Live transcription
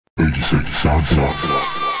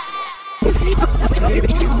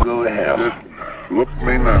Go ahead. Just look at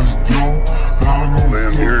me now.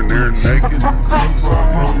 Laying here near naked.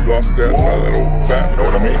 Got that by that old fat, know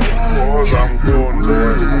what I mean? Cause I'm going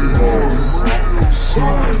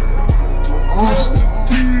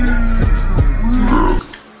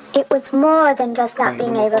It was more than just not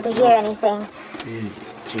being able to hear anything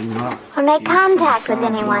or make contact with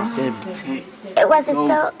anyone. It was as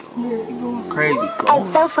though,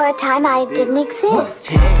 for a time I didn't exist.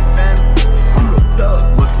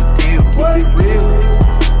 What's the deal? Keep it real.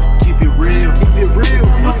 Keep it real. Keep it real.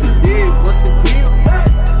 What's the deal? What's the deal?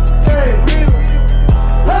 Keep it real.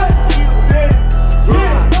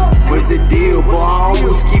 What's the deal, boy? I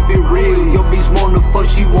always keep it real. Your bitch wanna fuck,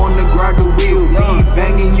 she wanna grab the wheel. Beat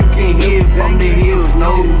banging, you can hear from the hills.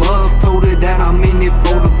 No love, told her that I'm in it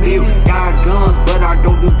for the field. Got guns, but I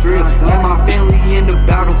don't do drill. And my family in the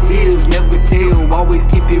battlefields, never tell. Always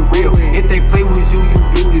keep it real. If they play with you, you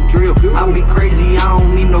do the drill. I be crazy, I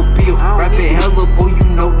don't need no pill. Rap it hella, boy, you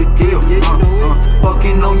know the deal.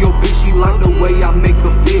 Fucking on your bitch, she like the way I make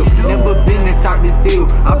her feel. Never been that type to steal.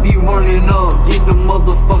 I be running up, get the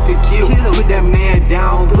motherfucker kill. Put that man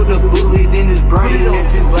down, put a bullet in his brain,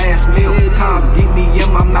 that's his last meal. Cops get me in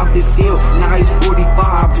my mouth is sealed. Now he's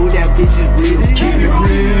 45, boy, that bitch is real. Keep it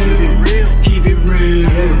real, keep it real.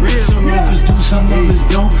 Some of us do, some of us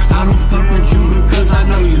don't. I don't fuck with you because I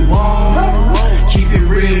know you won't. Keep it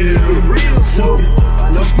real, so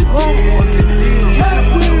what's the deal? What's the deal?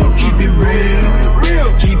 Keep it real,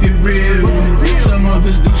 keep it real. Some of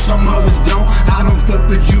us do, some of us don't. I don't fuck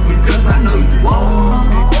with you because I know you won't.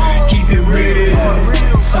 Keep it real,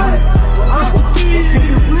 so what's the deal?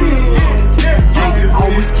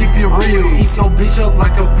 Always keep it real. Eat your bitch up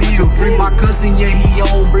like a pill. Free my cousin, yeah, he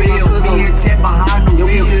on bail. Me and Teck behind the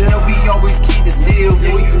wheel. Yeah, we always keep it still.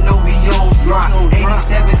 Boy, you know we on dry.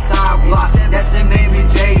 87 side blocks, that's the name of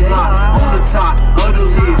J-L0k. On the top of the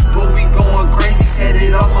list, but we going crazy. Set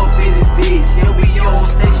it off up in this bitch. Yeah, we on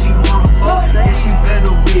stage, she wanna fuck. Yeah, she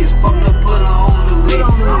better bitch. Fuck her, put her on the list.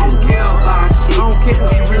 I don't care about shit.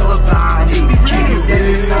 Be real about it. Keep it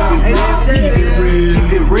 7 side blocks. Keep it real,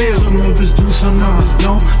 keep it real. Some of us do, some of us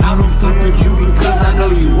don't. I don't fuck with you because I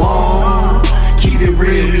know you won't. Keep it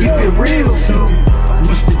real, so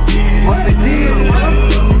what's the deal? What's the deal?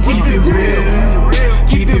 Keep it real,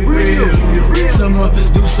 keep it real. Some of us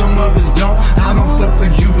do, some of us don't. I don't fuck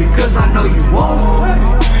with you because I know you won't.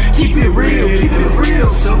 Keep it real,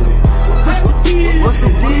 so what's the deal? What's the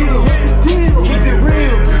deal? Keep it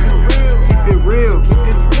real, keep it real, keep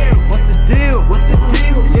it real. What's the deal? What's the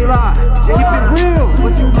deal? J-L0k, keep it real.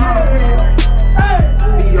 What's the deal?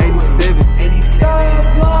 87.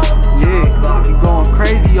 Yeah, we going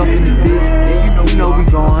crazy up in the bitch. Yeah, you know we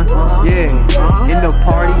going. Yeah, in the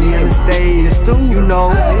party, in the stage, you know.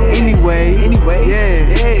 Anyway, yeah,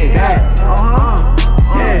 that.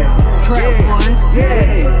 Yeah, trap one.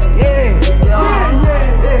 Yeah.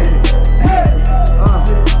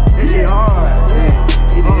 That shit hard.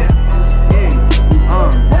 Yeah, it is.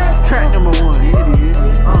 Track number 1. It is.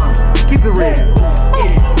 Keep it real.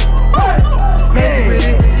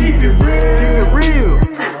 Keep it real.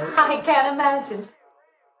 I can't imagine.